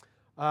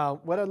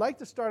What I'd like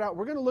to start out,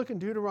 we're going to look in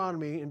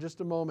Deuteronomy in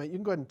just a moment. You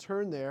can go ahead and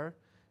turn there.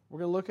 We're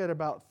going to look at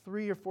about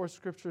 3 or 4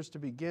 scriptures to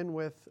begin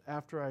with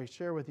after I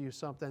share with you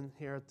something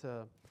here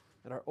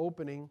at our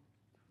opening.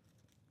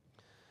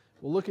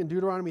 We'll look in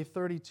Deuteronomy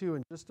 32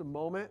 in just a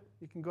moment.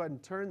 You can go ahead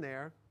and turn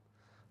there.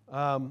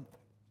 I'd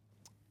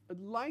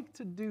like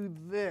to do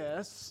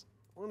this.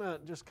 I want to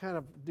just kind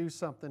of do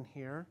something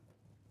here.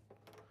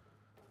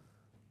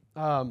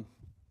 To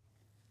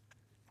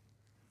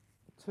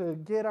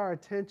get our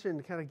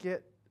attention, kind of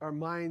get our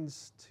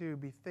minds to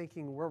be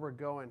thinking where we're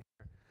going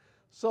here.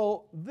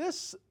 So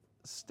this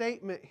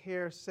statement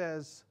here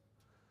says,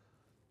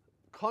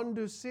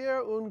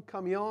 conducir un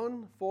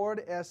camión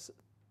Ford es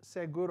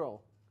seguro.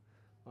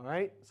 All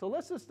right, so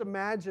let's just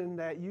imagine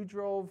that you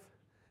drove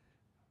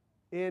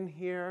in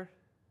here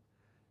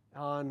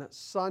on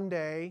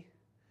Sunday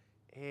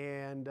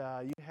and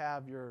you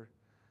have your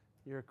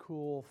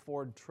cool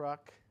Ford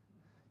truck.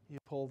 You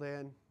pulled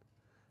in.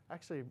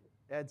 Actually,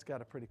 Ed's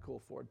got a pretty cool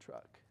Ford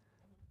truck.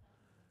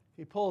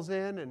 He pulls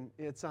in, and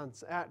it's on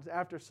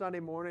after Sunday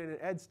morning, and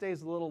Ed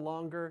stays a little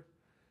longer,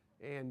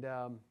 and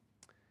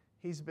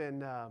he's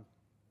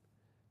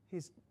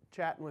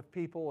chatting with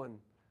people,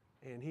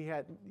 and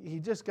he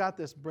just got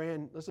this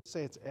let's just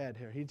say it's Ed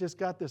here. He just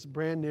got this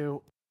brand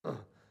new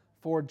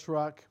Ford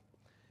truck,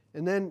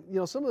 and then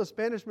some of the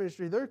Spanish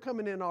ministry, they're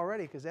coming in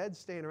already because Ed's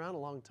staying around a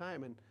long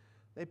time, and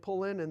they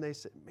pull in and they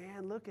say,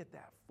 "Man, look at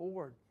that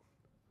Ford.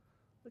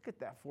 Look at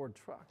that Ford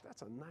truck.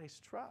 That's a nice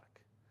truck."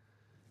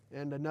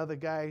 And another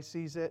guy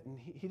sees it, and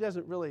he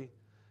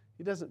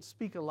doesn't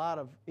speak a lot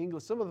of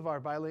English. Some of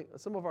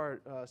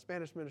our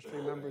Spanish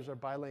ministry members are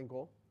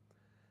bilingual.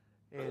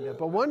 And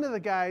but one of the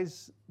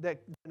guys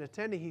that been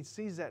attending, he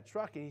sees that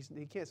truck, and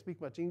he can't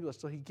speak much English,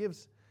 so he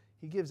gives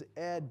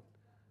Ed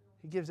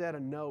a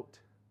note,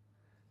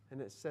 and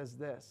it says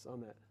this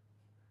on it,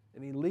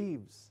 and he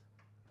leaves.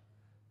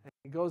 And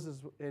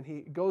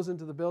he goes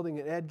into the building,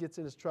 and Ed gets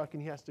in his truck,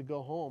 and he has to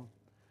go home.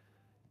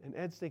 And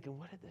Ed's thinking,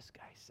 what did this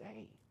guy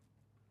say?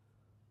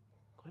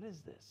 What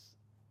is this?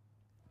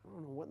 I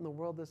don't know what in the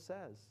world this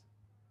says.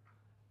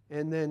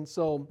 And then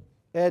so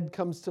Ed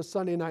comes to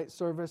Sunday night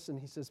service, and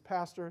he says,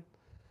 "Pastor,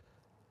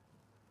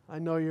 I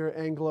know you're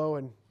Anglo,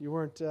 and you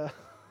weren't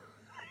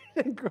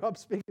didn't grow up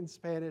speaking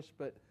Spanish,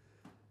 but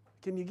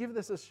can you give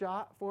this a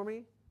shot for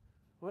me?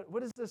 What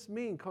does this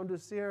mean?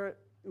 Conducir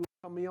un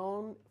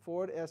camión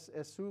Ford es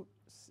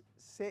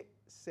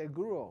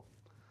seguro."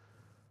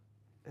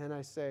 And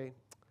I say,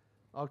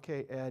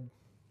 "Okay, Ed,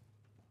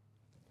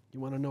 you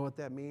want to know what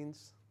that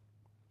means?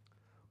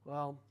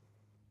 Well,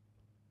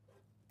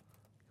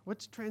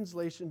 which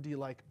translation do you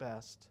like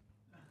best?"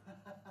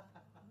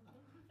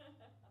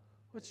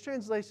 Which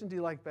translation do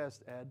you like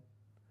best, Ed?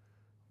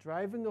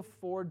 Driving a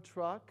Ford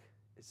truck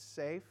is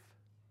safe.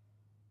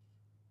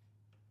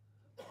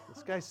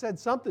 This guy said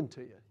something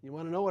to you. You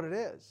want to know what it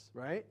is,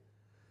 right?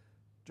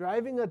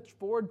 Driving a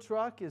Ford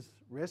truck is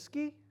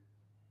risky.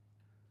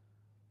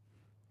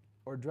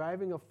 Or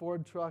driving a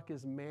Ford truck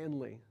is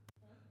manly.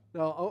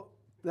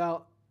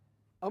 Now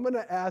I'm going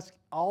to ask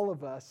all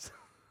of us,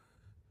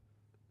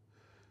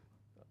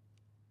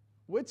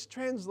 which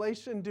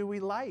translation do we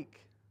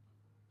like?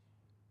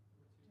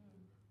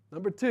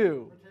 Number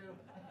 2.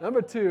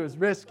 Number 2 is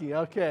risky.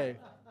 Okay.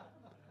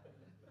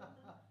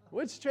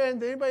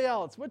 Anybody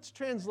else? Which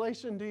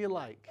translation do you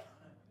like?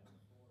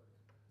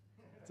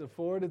 It's a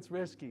Ford. It's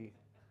risky.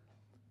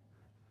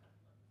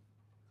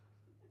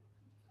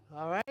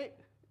 All right.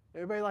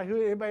 Anybody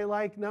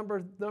like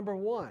number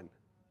 1?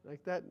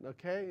 Like that?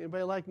 Okay.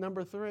 Anybody like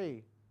number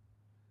 3?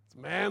 It's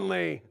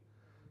manly.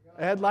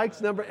 Ed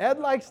likes number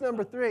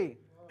 3.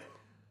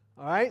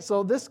 All right.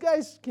 So this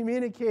guy's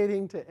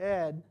communicating to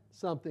Ed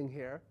something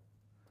here.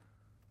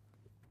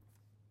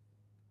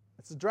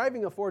 It's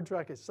driving a Ford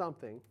truck is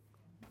something.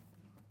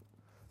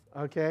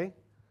 Okay.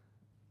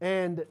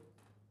 And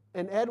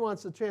Ed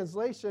wants the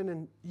translation,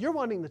 and you're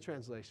wanting the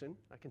translation,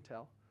 I can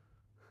tell.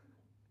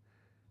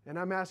 And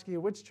I'm asking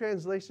you, which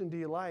translation do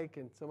you like?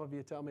 And some of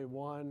you tell me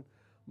 1,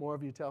 more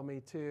of you tell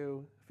me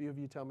 2, a few of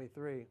you tell me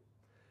 3.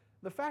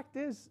 The fact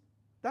is,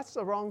 that's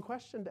the wrong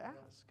question to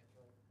ask.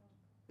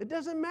 It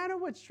doesn't matter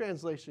which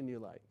translation you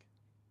like,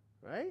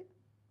 right?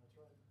 That's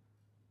right.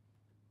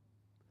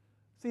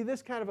 See,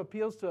 this kind of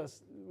appeals to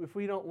us if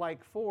we don't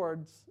like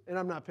Fords, and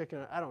I'm not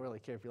picking, I don't really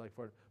care if you like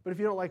Ford, but if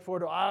you don't like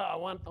Ford, I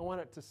want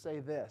it to say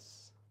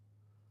this.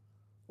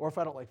 Or if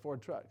I don't like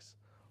Ford trucks.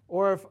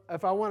 Or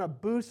if I want to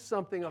boost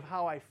something of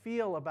how I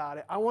feel about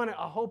it, I want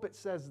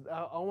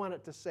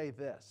it to say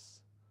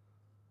this.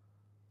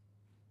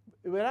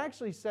 It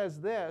actually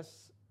says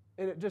this,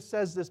 and it just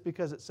says this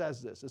because it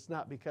says this. It's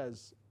not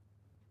because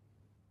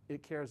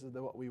it cares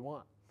about what we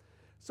want.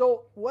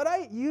 So what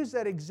I use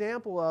that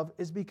example of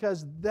is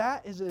because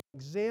that is an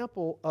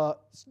example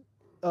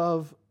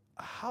of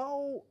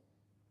how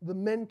the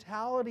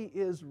mentality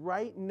is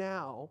right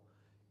now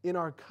in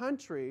our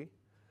country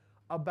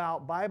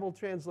about Bible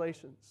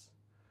translations.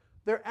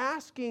 They're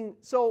asking,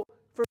 so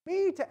for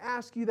me to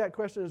ask you that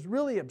question is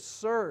really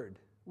absurd.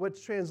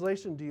 Which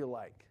translation do you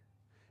like?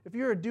 If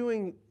you're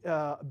doing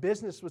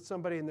business with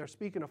somebody and they're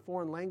speaking a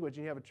foreign language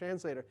and you have a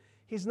translator,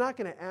 he's not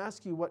going to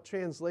ask you what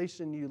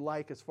translation you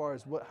like as far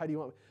as how do you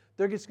want.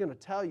 They're just going to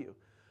tell you.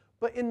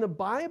 But in the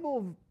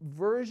Bible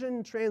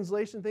version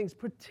translation things,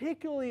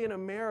 particularly in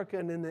America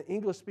and in the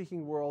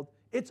English-speaking world,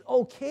 it's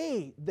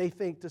okay, they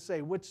think, to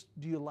say, which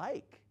do you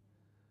like?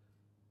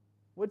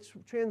 Which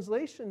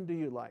translation do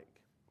you like?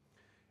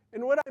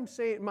 And what I'm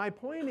saying, my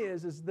point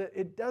is that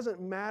it doesn't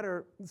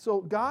matter.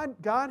 So God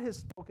has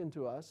spoken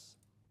to us.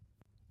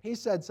 He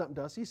said something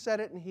to us. He said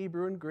it in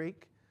Hebrew and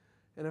Greek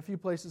and a few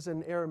places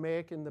in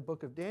Aramaic in the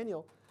book of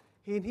Daniel.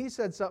 He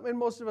said something, and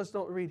most of us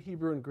don't read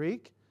Hebrew and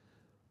Greek.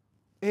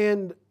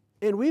 And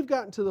we've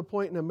gotten to the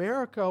point in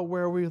America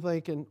where we're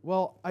thinking,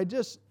 well,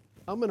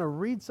 I'm going to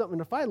read something.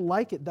 If I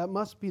like it, that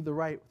must be the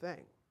right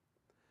thing.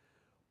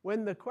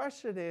 When the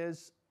question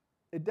is,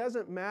 it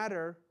doesn't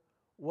matter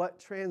what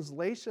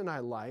translation I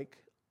like.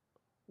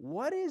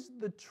 What is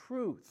the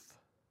truth?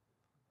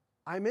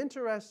 I'm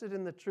interested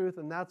in the truth,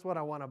 and that's what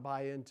I want to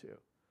buy into.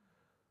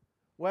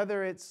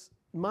 Whether it's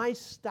my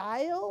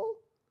style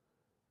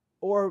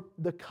or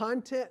the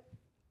content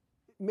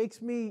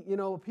makes me,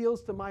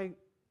 appeals to my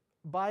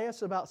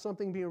bias about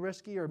something being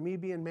risky or me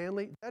being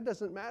manly, that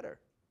doesn't matter.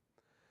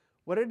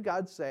 What did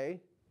God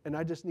say? And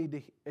I just need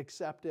to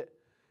accept it.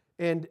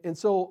 And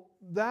so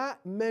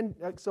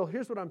so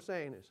here's what I'm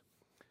saying is,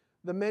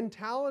 the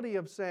mentality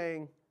of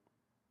saying,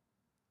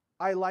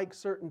 I like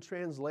certain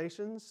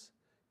translations,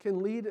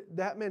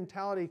 that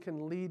mentality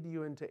can lead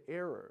you into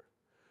error.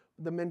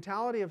 The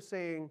mentality of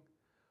saying,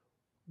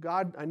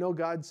 God, I know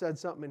God said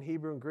something in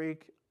Hebrew and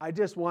Greek, I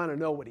just want to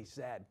know what He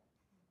said.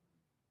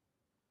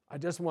 I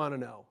just want to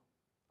know.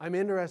 I'm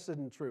interested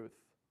in truth.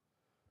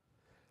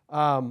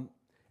 And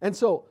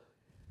so,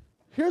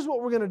 here's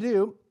what we're going to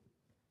do.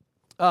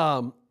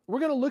 We're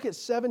going to look at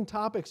 7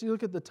 topics. You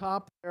look at the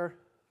top there,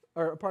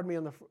 or pardon me,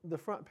 on the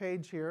front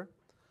page here.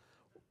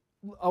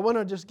 I want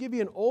to just give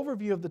you an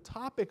overview of the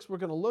topics we're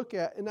going to look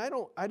at. And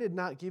I did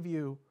not give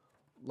you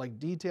like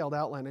detailed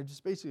outline. I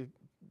just basically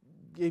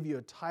gave you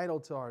a title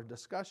to our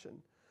discussion.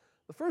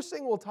 The first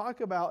thing we'll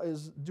talk about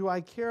is, do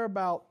I care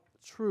about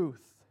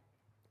truth?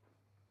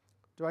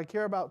 Do I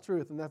care about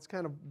truth? And that's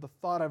kind of the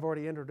thought I've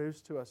already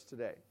introduced to us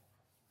today.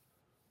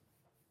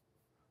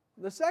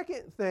 The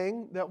second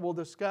thing that we'll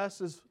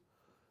discuss is,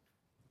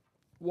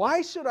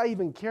 why should I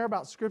even care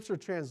about Scripture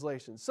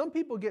translations? Some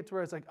people get to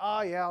where it's like,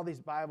 oh yeah, all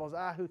these Bibles,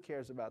 who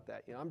cares about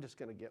that? I'm just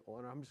going to get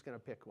one, or I'm just going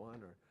to pick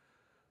one. Or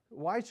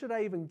why should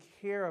I even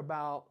care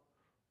about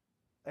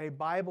a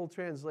Bible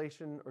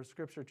translation or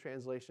Scripture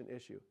translation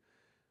issue?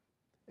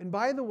 And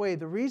by the way,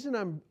 the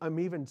reason I'm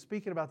even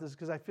speaking about this is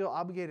because I feel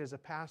obligated as a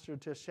pastor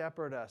to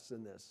shepherd us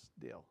in this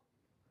deal.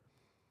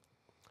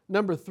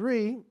 Number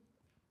 3,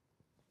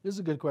 this is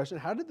a good question.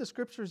 How did the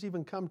Scriptures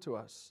even come to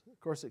us? Of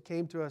course, it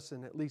came to us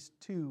in at least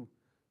 2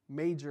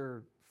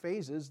 major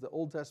phases, the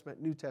Old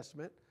Testament, New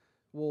Testament.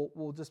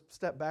 We'll just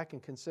step back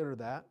and consider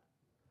that.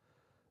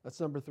 That's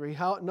number 3.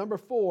 Number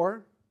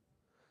 4,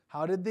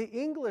 how did the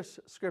English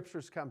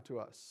Scriptures come to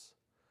us?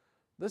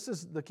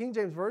 The King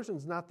James Version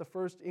is not the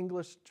first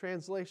English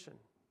translation.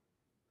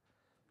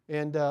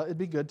 And it'd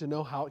be good to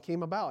know how it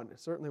came about. And it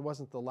certainly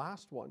wasn't the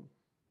last one.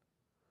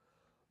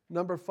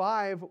 Number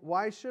 5,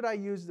 why should I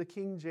use the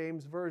King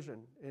James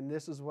Version? And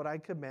this is what I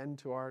commend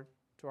to our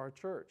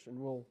church. And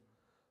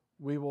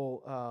we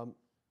will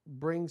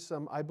bring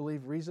some, I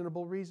believe,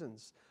 reasonable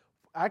reasons.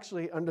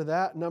 Actually, under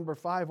that, number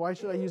 5, why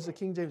should I use the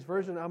King James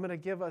Version? I'm going to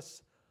give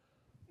us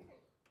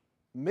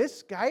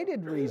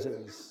misguided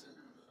reasons.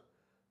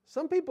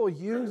 Some people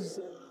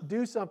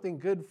do something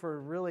good for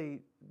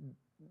really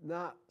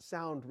not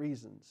sound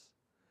reasons.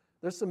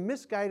 There's some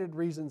misguided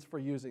reasons for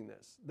using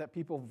this that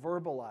people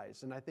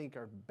verbalize and I think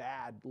are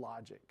bad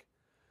logic.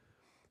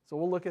 So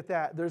we'll look at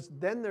that.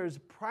 There's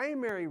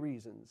primary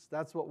reasons.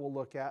 That's what we'll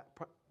look at.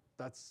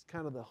 That's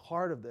kind of the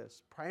heart of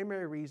this.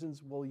 Primary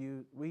reasons,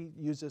 we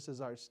use this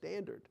as our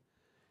standard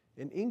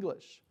in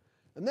English.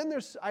 And then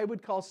there's, I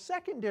would call,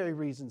 secondary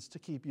reasons to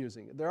keep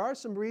using it. There are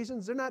some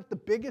reasons. They're not the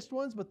biggest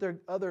ones, but they're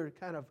other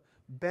kind of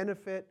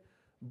benefit,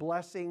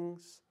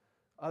 blessings,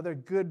 other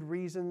good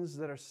reasons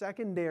that are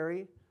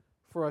secondary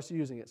for us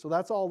using it. So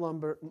that's all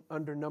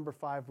under number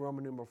 5,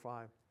 Roman numeral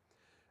 5.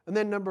 And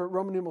then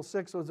Roman numeral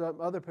 6 was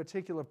other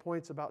particular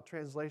points about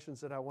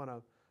translations that I want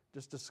to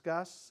just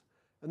discuss.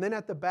 And then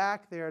at the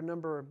back there,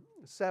 number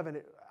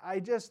 7, I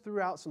just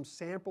threw out some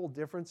sample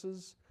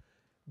differences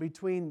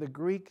between the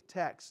Greek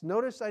text.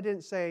 Notice I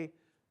didn't say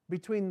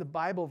between the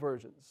Bible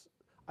versions.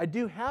 I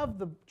do have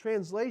the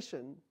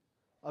translation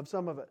of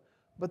some of it,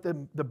 but the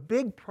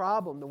big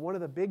problem, one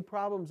of the big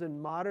problems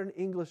in modern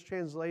English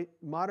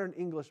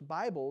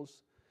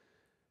Bibles,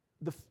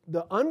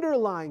 the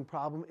underlying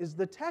problem is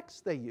the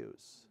text they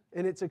use,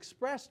 and it's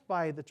expressed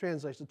by the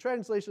translation.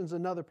 Translation is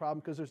another problem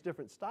because there's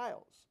different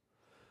styles.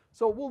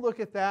 So we'll look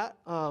at that,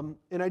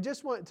 and I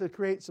just want to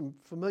create some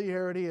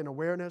familiarity and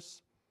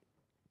awareness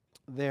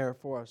there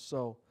for us.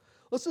 So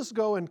let's just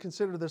go and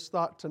consider this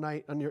thought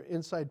tonight on your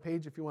inside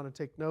page if you want to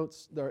take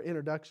notes. Our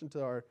introduction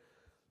to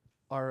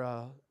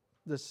our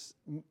this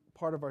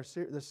part of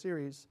this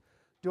series.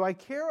 Do I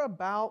care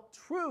about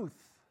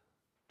truth?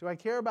 Do I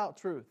care about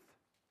truth?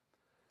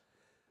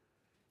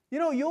 You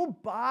know, you'll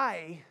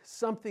buy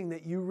something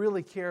that you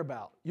really care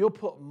about. You'll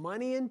put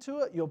money into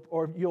it,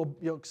 you'll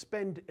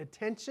expend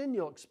attention,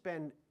 you'll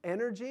expend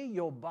energy,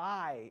 you'll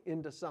buy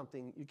into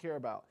something you care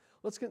about.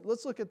 Let's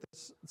look at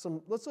this.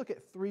 Let's look at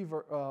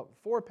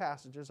 4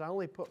 passages. I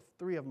only put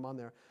 3 of them on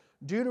there.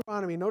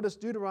 Deuteronomy. Notice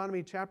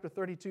Deuteronomy chapter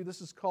 32. This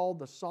is called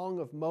the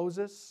Song of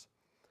Moses.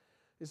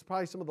 This is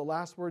probably some of the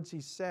last words he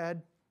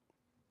said.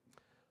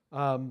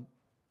 Among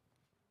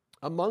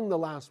the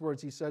last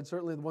words he said,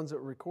 certainly the ones that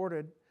were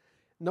recorded.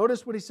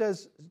 Notice what he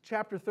says,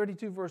 chapter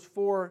 32, verse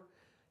 4.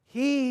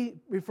 He,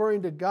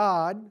 referring to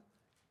God,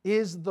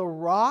 is the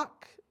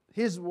rock.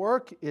 His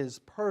work is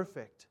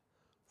perfect,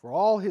 for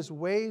all his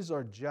ways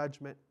are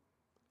judgment.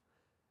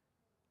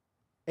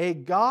 A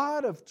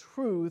God of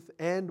truth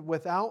and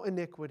without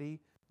iniquity,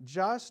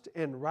 just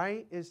and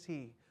right is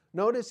he.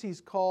 Notice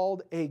he's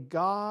called a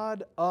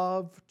God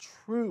of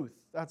truth.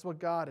 That's what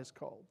God is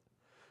called.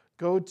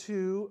 Go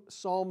to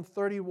Psalm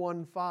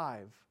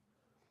 31:5.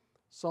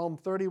 Psalm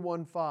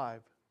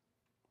 31:5.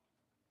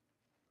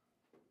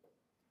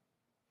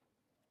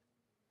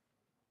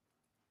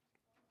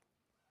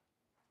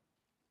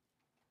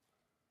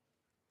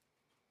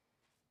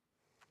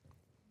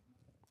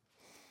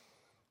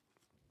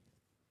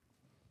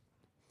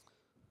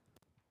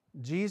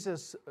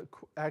 Jesus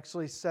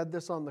actually said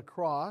this on the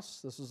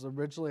cross. This is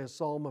originally a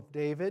Psalm of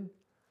David.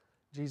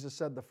 Jesus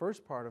said the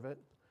first part of it.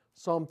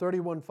 Psalm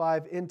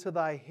 31:5, into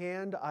thy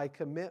hand I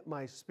commit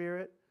my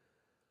spirit.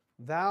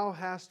 Thou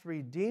hast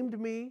redeemed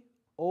me,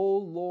 O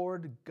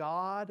Lord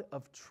God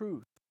of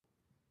truth.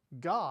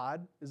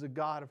 God is a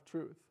God of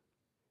truth.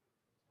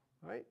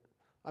 Right?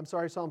 I'm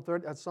sorry,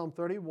 that's Psalm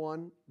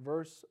 31,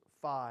 verse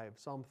 5.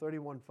 Psalm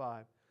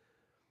 31:5.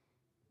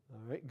 All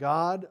right,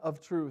 God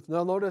of truth.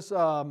 Now notice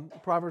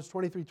Proverbs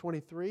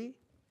 23:23.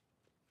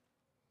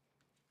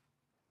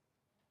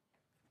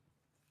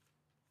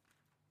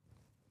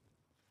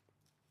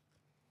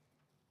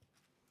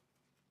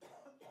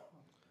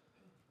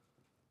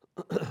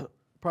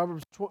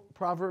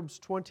 Proverbs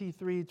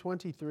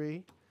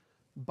 23:23.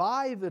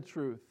 Buy the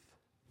truth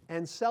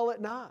and sell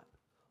it not.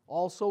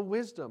 Also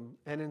wisdom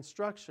and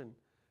instruction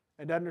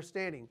and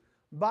understanding.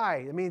 Buy,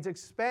 it means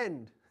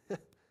expend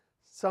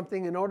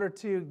something in order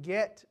to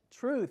get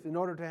truth, in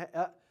order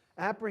to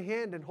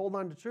apprehend and hold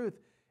on to truth.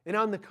 And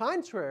on the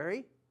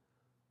contrary,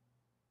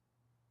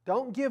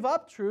 don't give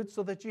up truth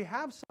so that you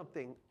have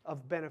something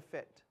of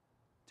benefit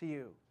to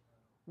you.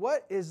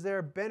 What is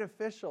there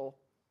beneficial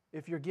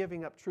if you're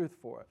giving up truth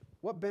for it?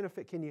 What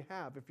benefit can you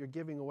have if you're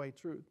giving away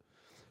truth?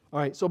 All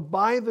right, so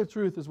buy the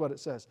truth is what it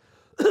says.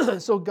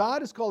 So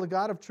God is called a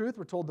God of truth.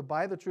 We're told to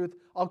buy the truth.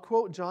 I'll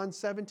quote John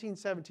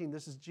 17:17.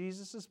 This is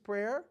Jesus'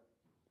 prayer.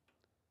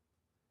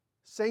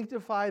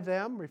 Sanctify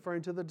them,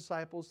 referring to the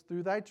disciples,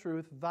 through thy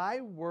truth.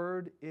 Thy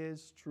word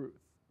is truth.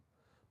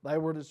 Thy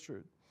word is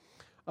truth.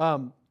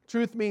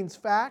 Truth means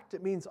fact.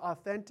 It means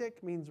authentic.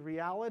 It means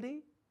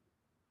reality.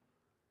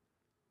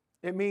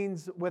 It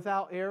means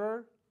without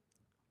error.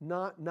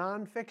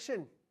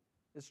 Non-fiction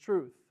is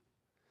truth.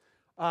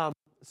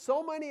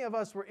 So many of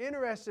us were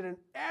interested in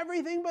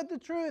everything but the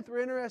truth. We're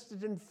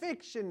interested in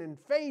fiction and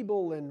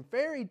fable and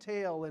fairy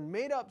tale and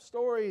made-up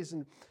stories.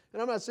 And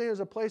I'm not saying there's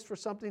a place for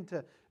something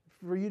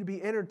for you to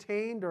be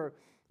entertained or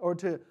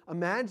to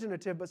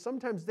imaginative, but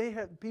sometimes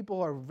people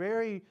are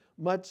very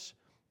much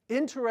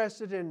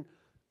interested in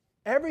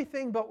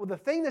everything but with the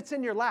thing that's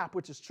in your lap,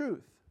 which is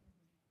truth.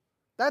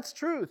 That's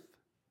truth.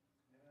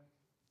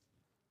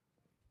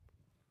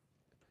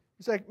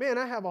 It's like, man,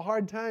 I have a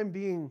hard time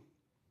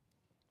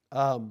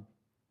I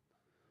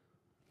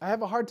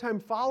have a hard time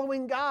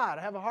following God.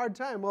 I have a hard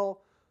time,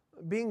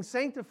 being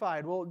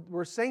sanctified. Well,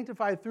 we're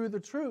sanctified through the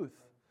truth.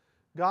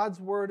 God's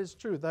word is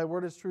truth. Thy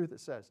word is truth,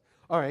 it says.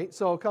 All right,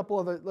 so a couple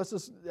of let's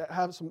just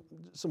have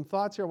some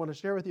thoughts here I want to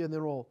share with you, and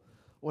then we'll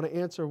want to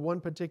answer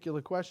one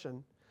particular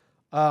question.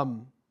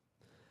 Paul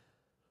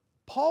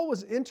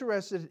was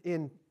interested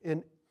in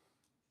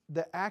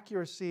the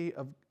accuracy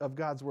of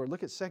God's word.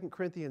 Look at 2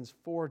 Corinthians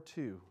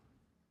 4:2.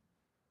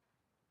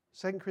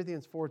 2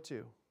 Corinthians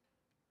 4:2.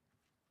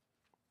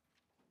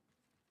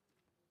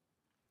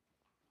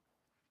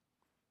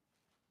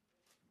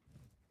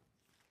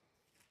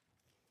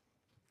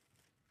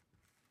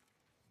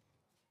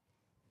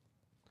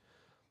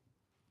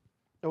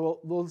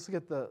 Well, let's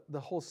look at the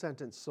whole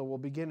sentence. So we'll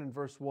begin in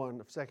verse 1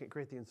 of 2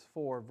 Corinthians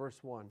 4,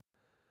 verse 1.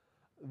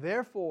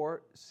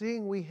 Therefore,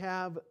 seeing we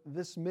have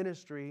this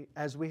ministry,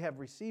 as we have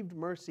received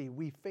mercy,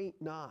 we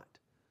faint not,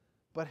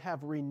 but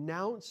have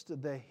renounced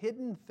the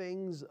hidden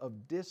things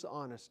of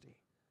dishonesty,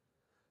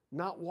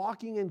 not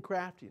walking in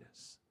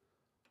craftiness,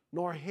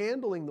 nor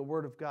handling the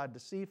word of God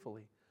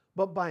deceitfully,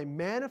 but by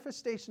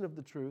manifestation of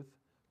the truth,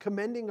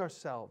 commending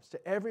ourselves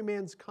to every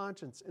man's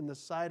conscience in the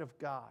sight of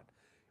God.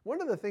 One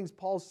of the things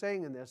Paul's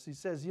saying in this, he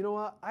says, you know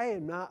what,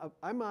 I'm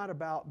not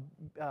about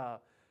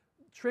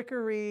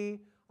trickery.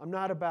 I'm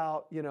not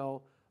about,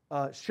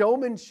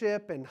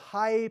 showmanship and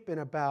hype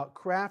and about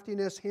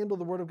craftiness, handle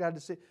the word of God to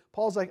say.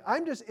 Paul's like,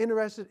 I'm just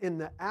interested in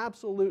the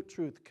absolute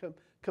truth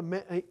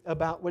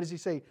about, what does he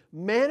say?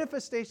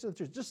 Manifestation of the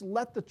truth. Just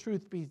let the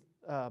truth be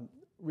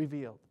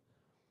revealed.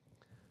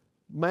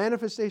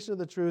 Manifestation of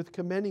the truth,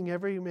 commending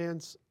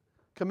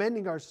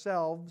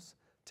ourselves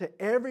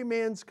to every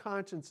man's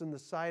conscience in the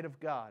sight of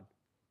God.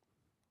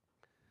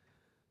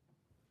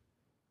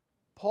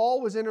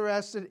 Paul was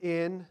interested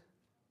in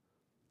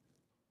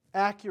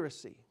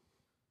accuracy.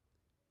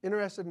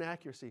 Interested in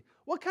accuracy.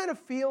 What kind of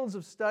fields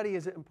of study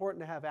is it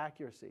important to have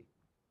accuracy?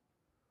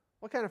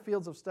 What kind of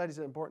fields of study is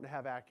it important to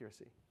have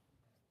accuracy?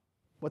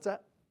 What's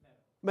that?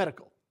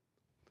 Medical.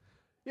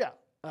 Yeah.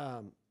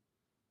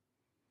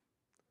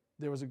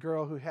 There was a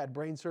girl who had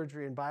brain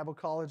surgery in Bible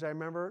college, I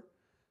remember,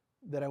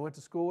 that I went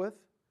to school with,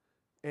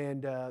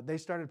 and they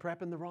started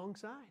prepping the wrong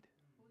side.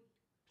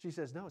 She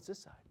says, no, it's this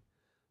side.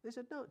 They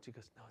said, no. She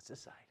goes, no, it's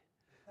this side.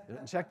 They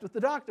went and checked with the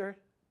doctor.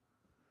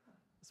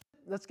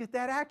 Let's get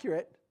that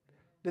accurate.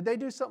 Did they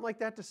do something like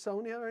that to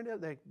Sonia? Or anything?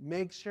 They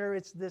make sure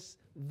it's this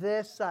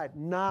side,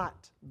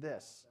 not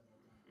this.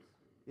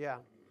 Yeah.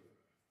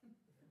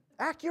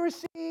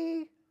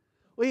 Accuracy.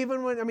 Well,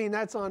 even when,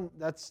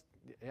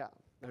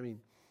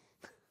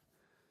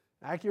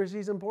 accuracy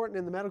is important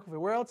in the medical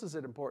field. Where else is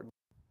it important?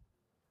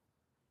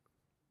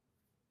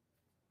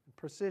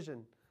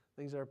 Precision.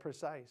 Things that are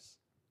precise.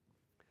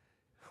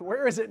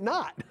 Where is it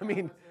not?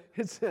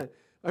 It's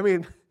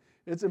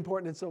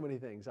important in so many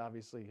things,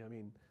 obviously.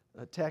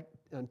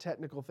 On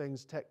technical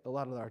things, a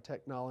lot of our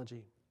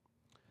technology.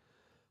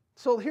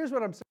 So here's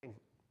what I'm saying.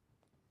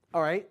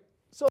 All right.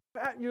 So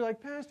you're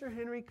like, Pastor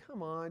Henry,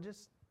 come on,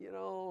 just,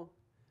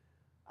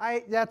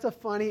 that's a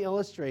funny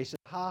illustration.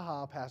 Ha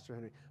ha, Pastor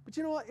Henry. But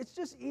you know what? It's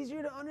just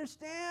easier to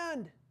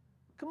understand.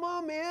 Come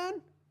on,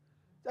 man.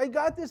 I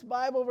got this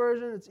Bible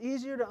version. It's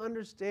easier to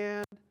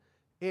understand.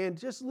 And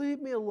just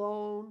leave me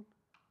alone.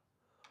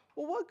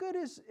 Well, what good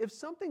is, if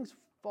something's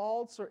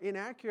false or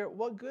inaccurate,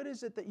 what good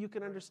is it that you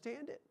can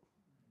understand it?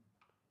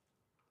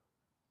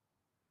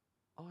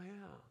 Oh, yeah.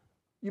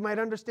 You might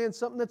understand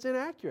something that's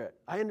inaccurate.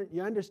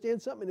 You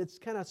understand something, and it's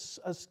kind of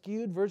a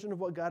skewed version of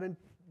what God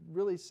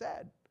really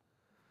said.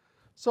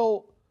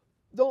 So,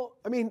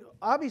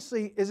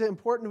 obviously, is it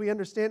important we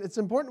understand? It's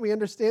important we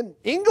understand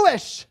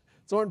English.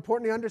 It's more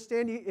important to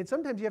understand, and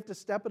sometimes you have to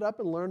step it up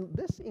and learn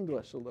this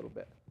English a little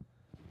bit.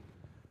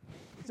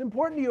 It's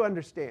important you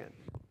understand.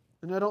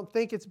 And I don't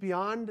think it's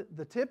beyond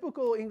the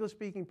typical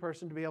English-speaking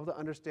person to be able to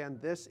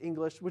understand this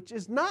English, which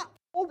is not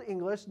Old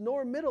English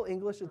nor Middle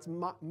English. It's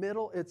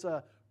It's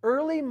a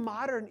early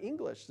modern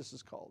English. This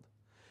is called.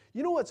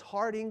 You know what's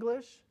hard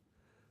English?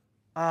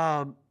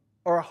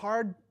 Or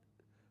hard?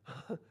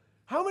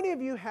 How many of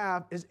you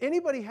does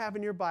anybody have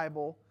in your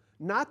Bible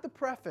not the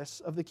preface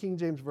of the King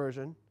James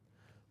Version,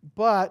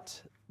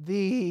 but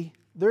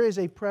there is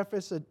a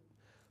preface.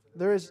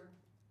 There is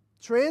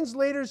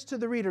translators to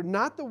the reader,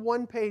 not the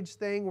one-page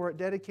thing where it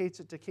dedicates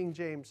it to King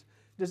James.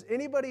 Does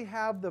anybody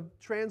have the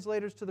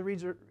translators to the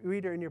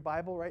reader in your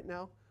Bible right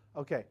now?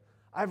 Okay.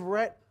 How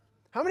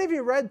many of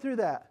you read through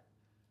that?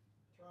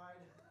 Tried.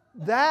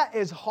 That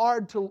is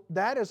hard to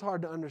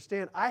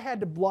understand. I had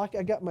to block.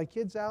 I got my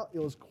kids out. It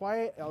was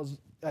quiet.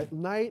 At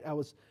night. I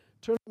was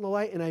turning on the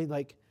light, and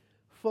I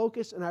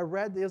focused, and I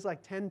read. There's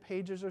 10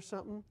 pages or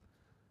something,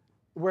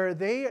 where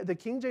the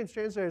King James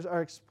translators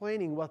are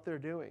explaining what they're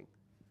doing.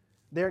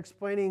 They're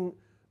explaining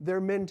their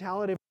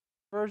mentality of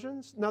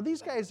versions. Now,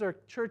 these guys are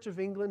Church of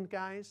England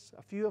guys.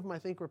 A few of them, I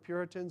think, were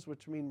Puritans,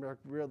 which mean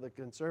we're the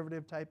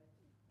conservative type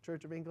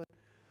Church of England.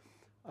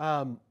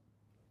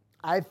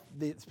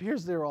 It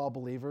appears they're all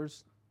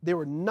believers. They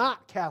were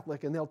not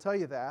Catholic, and they'll tell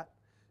you that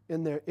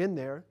in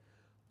there.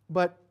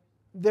 But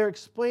they're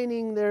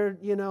explaining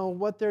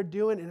what they're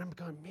doing, and I'm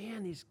going,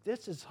 man,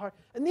 this is hard.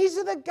 And these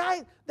are the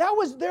guys, that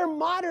was their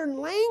modern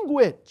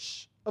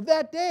language of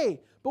that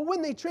day. But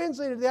when they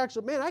translated the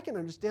actual, man, I can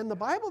understand the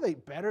Bible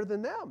better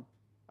than them.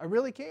 I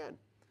really can.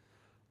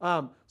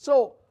 It's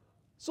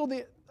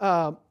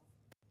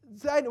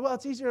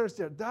easier to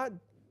understand.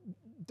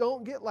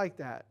 Don't get like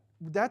that.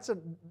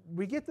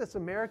 We get this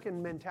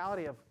American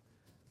mentality of,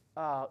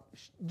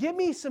 give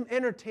me some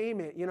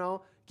entertainment,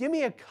 Give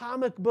me a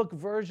comic book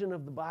version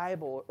of the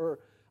Bible. Or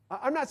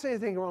I'm not saying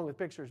anything wrong with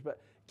pictures,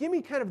 but give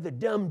me kind of the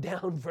dumbed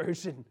down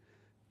version.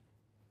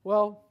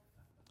 Well,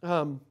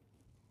 then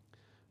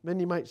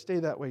you might stay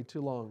that way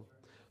too long.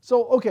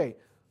 So, okay,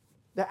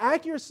 the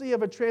accuracy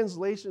of a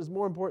translation is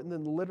more important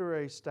than the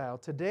literary style.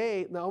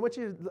 Today, now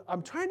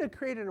I'm trying to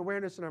create an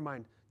awareness in our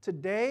mind.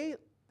 Today,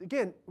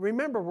 again,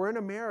 remember, we're in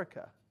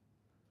America.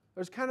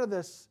 There's kind of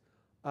this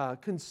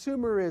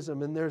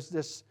consumerism, and there's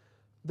this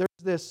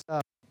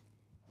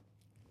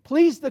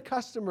please the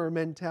customer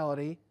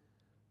mentality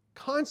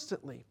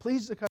constantly.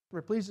 Please the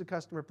customer, please the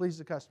customer, please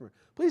the customer.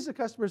 Please the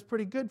customer is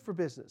pretty good for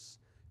business.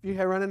 If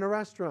you're running a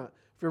restaurant,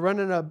 if you're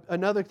running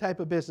another type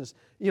of business,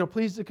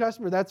 please the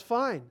customer, that's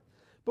fine.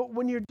 But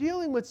when you're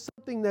dealing with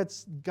something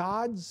that's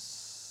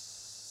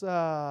God's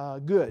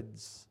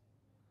goods,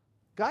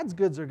 God's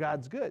goods are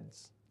God's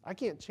goods. I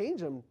can't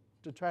change them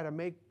to try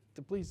to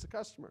please the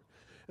customer.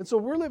 And so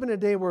we're living in a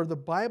day where the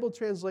Bible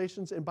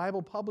translations and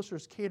Bible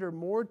publishers cater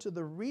more to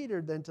the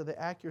reader than to the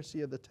accuracy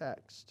of the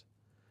text.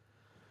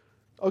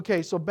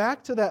 Okay, so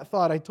back to that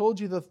thought. I told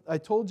you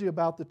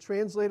about the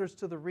translators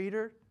to the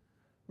reader.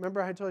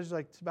 Remember I told you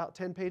like about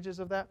 10 pages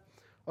of that?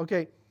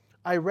 Okay,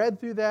 I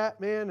read through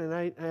that, man, and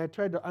I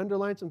tried to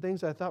underline some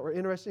things I thought were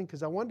interesting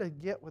because I wanted to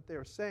get what they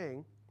were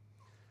saying.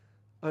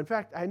 In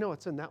fact, I know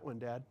it's in that one,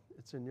 Dad.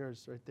 It's in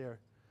yours right there.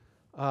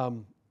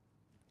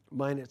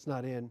 Mine it's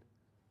not in.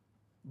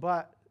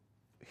 But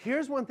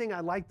here's one thing I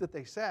liked that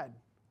they said.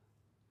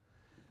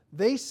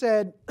 They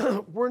said,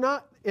 we're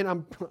not, and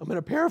I'm going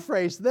to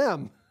paraphrase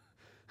them.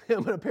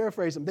 I'm going to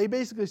paraphrase them. They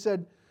basically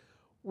said,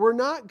 we're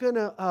not going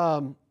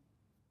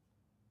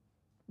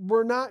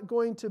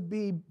to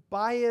be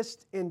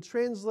biased and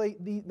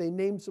translate they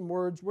named some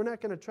words. We're not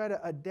going to try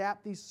to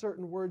adapt these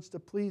certain words to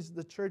please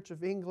the Church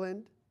of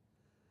England.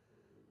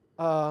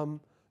 Nor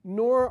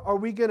are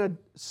we going to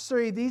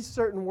say these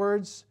certain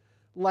words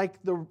like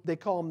they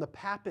call them the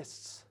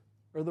Papists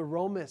or the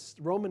Romanists.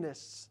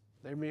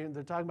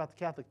 They're talking about the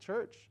Catholic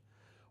Church.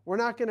 We're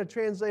not going to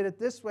translate it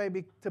this way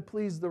to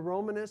please the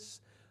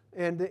Romanists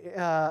and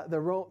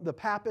the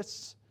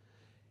Papists.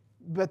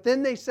 But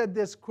then they said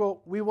this,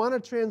 quote, we want to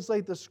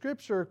translate the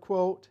Scripture,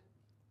 quote,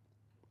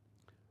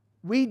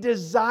 we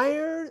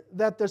desire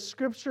that the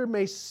Scripture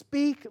may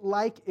speak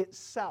like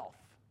itself.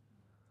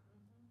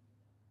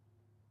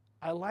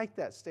 I like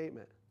that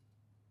statement.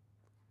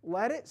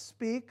 Let it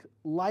speak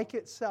like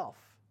itself.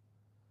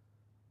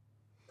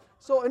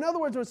 So in other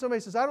words, when somebody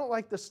says, I don't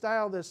like the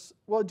style of this,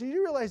 well, do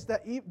you realize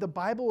that the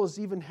Bible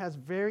even has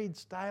varied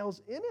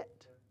styles in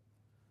it?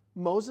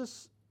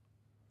 Moses,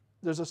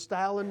 there's a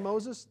style in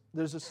Moses.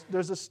 There's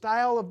a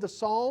style of the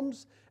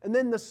Psalms. And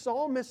then the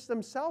psalmists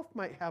themselves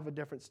might have a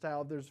different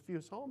style. There's a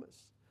few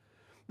psalmists.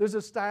 There's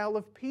a style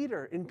of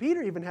Peter. And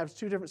Peter even has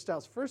two different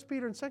styles. 1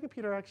 Peter and 2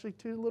 Peter are actually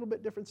two little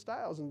bit different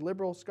styles. And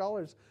liberal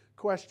scholars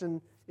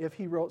question if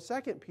he wrote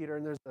 2 Peter.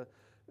 And there's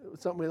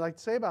something we'd like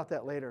to say about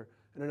that later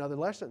in another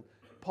lesson.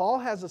 Paul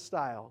has a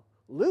style.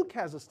 Luke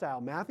has a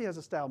style. Matthew has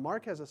a style.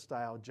 Mark has a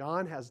style.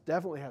 John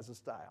definitely has a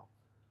style.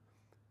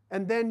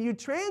 And then you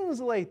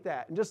translate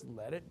that and just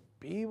let it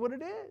be what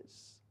it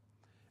is.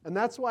 And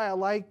that's why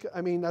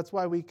that's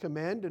why we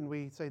commend and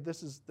we say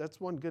that's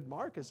one good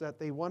mark, is that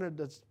they wanted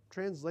to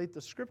translate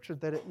the Scripture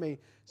that it may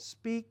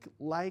speak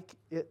like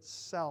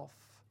itself.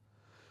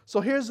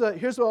 So here's what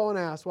I want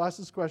to ask. We'll ask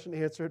this question,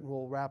 answer it, and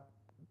we'll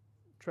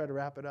try to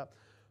wrap it up.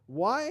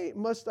 Why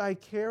must I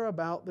care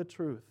about the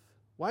truth?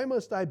 Why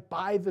must I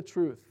buy the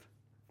truth?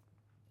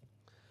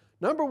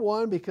 Number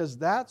one, because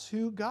that's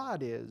who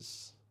God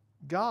is.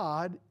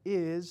 God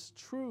is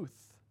truth.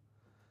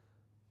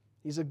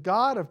 He's a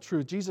God of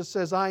truth. Jesus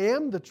says, I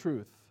am the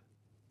truth.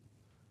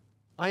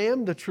 I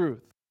am the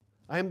truth.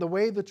 I am the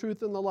way, the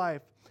truth, and the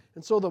life.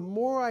 And so the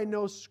more I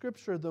know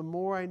Scripture, the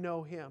more I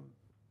know Him.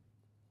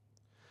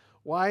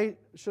 Why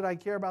should I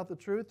care about the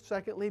truth?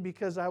 Secondly,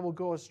 because I will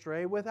go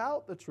astray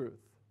without the truth.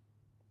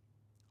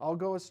 I'll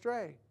go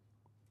astray.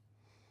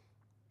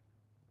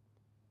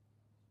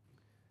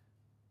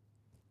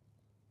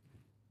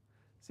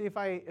 See,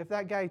 if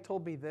that guy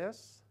told me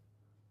this,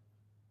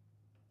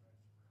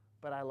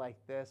 but I like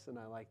this and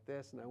I like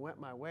this, and I went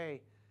my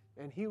way,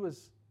 and he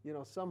was,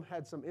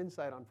 had some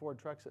insight on Ford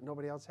trucks that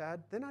nobody else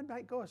had, then I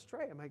might go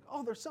astray. I'm like,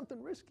 oh, there's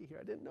something risky here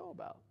I didn't know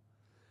about.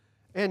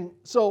 And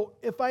so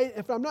if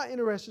I'm not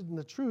interested in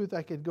the truth,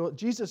 I could go,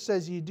 Jesus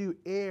says you do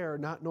err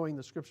not knowing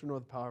the Scripture nor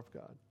the power of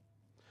God.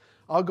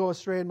 I'll go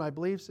astray in my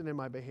beliefs and in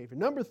my behavior.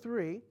 Number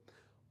three,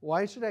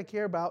 why should I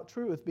care about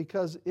truth?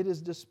 Because it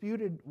is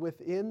disputed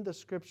within the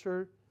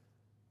Scripture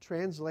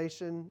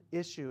translation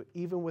issue,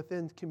 even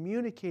within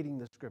communicating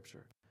the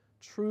Scripture.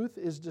 Truth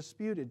is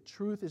disputed.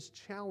 Truth is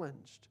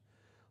challenged.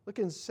 Look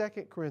in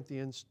 2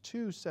 Corinthians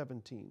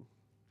 2:17.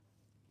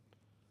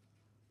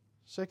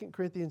 2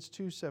 Corinthians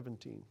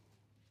 2:17.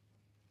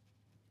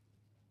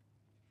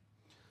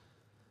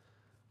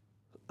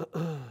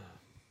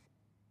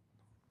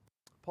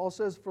 Paul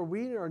says, for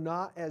we are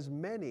not as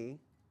many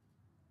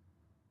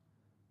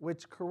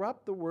which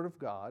corrupt the word of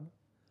God,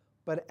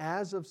 but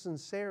as of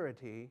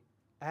sincerity,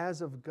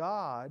 as of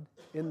God,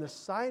 in the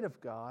sight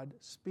of God,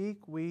 speak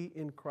we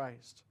in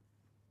Christ.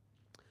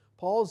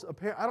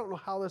 I don't know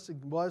how this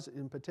was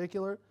in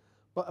particular,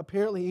 but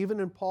apparently even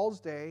in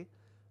Paul's day,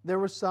 there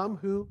were some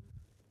who,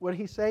 what did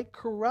he say?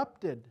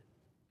 Corrupted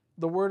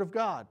the Word of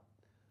God.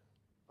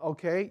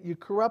 Okay, you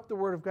corrupt the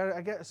Word of God.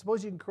 I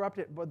suppose you can corrupt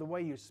it by the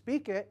way you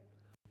speak it.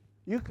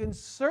 You can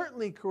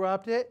certainly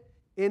corrupt it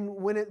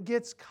when it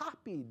gets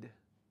copied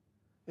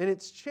and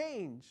it's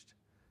changed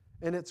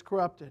and it's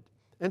corrupted.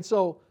 And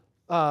so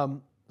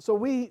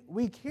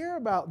we care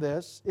about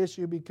this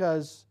issue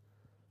because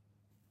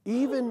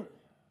even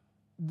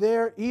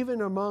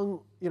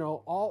among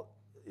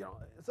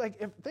it's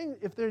like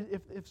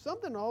if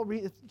something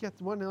if you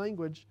get one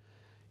language,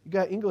 you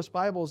got English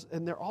Bibles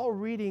and they're all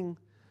reading.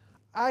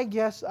 I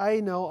guess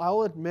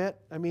I'll admit.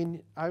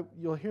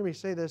 You'll hear me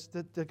say this,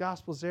 that the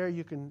gospel's there.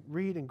 You can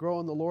read and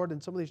grow in the Lord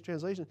in some of these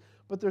translations,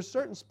 but there's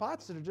certain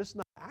spots that are just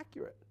not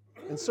accurate.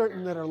 and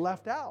certain that are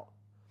left out.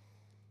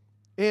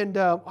 And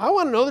I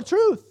want to know the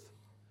truth.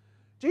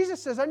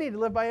 Jesus says I need to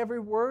live by every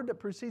word that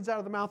proceeds out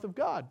of the mouth of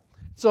God.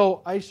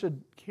 So I should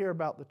care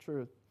about the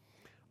truth.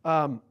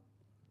 And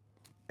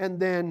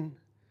then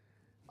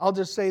I'll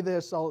just say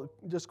this. I'll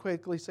just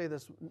quickly say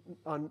this.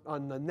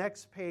 On the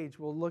next page,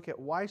 we'll look at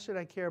why should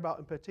I care about,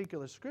 in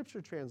particular, Scripture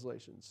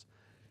translations.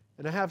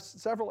 And I have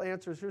several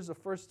answers. Here's the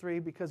first three.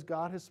 Because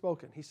God has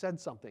spoken. He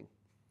said something.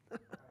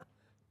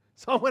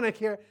 So I want to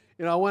care.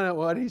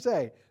 What did He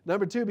say?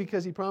 Number two,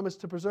 because He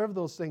promised to preserve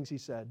those things He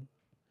said.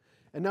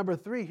 And number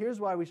three, here's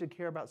why we should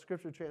care about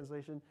Scripture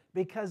translation.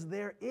 Because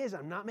there is,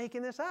 I'm not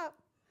making this up,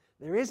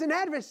 there is an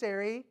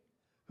adversary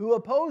who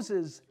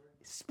opposes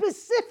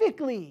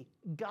specifically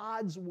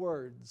God's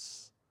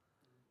words.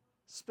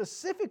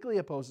 Specifically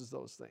opposes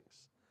those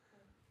things.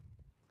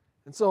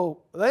 And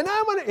so then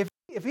I want to,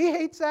 if he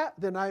hates that,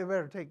 then I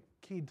better take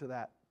heed to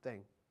that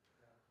thing.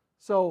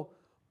 So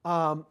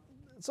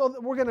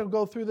we're going to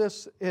go through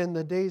this in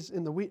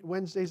the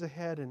Wednesdays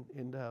ahead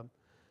and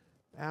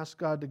ask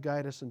God to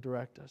guide us and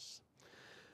direct us.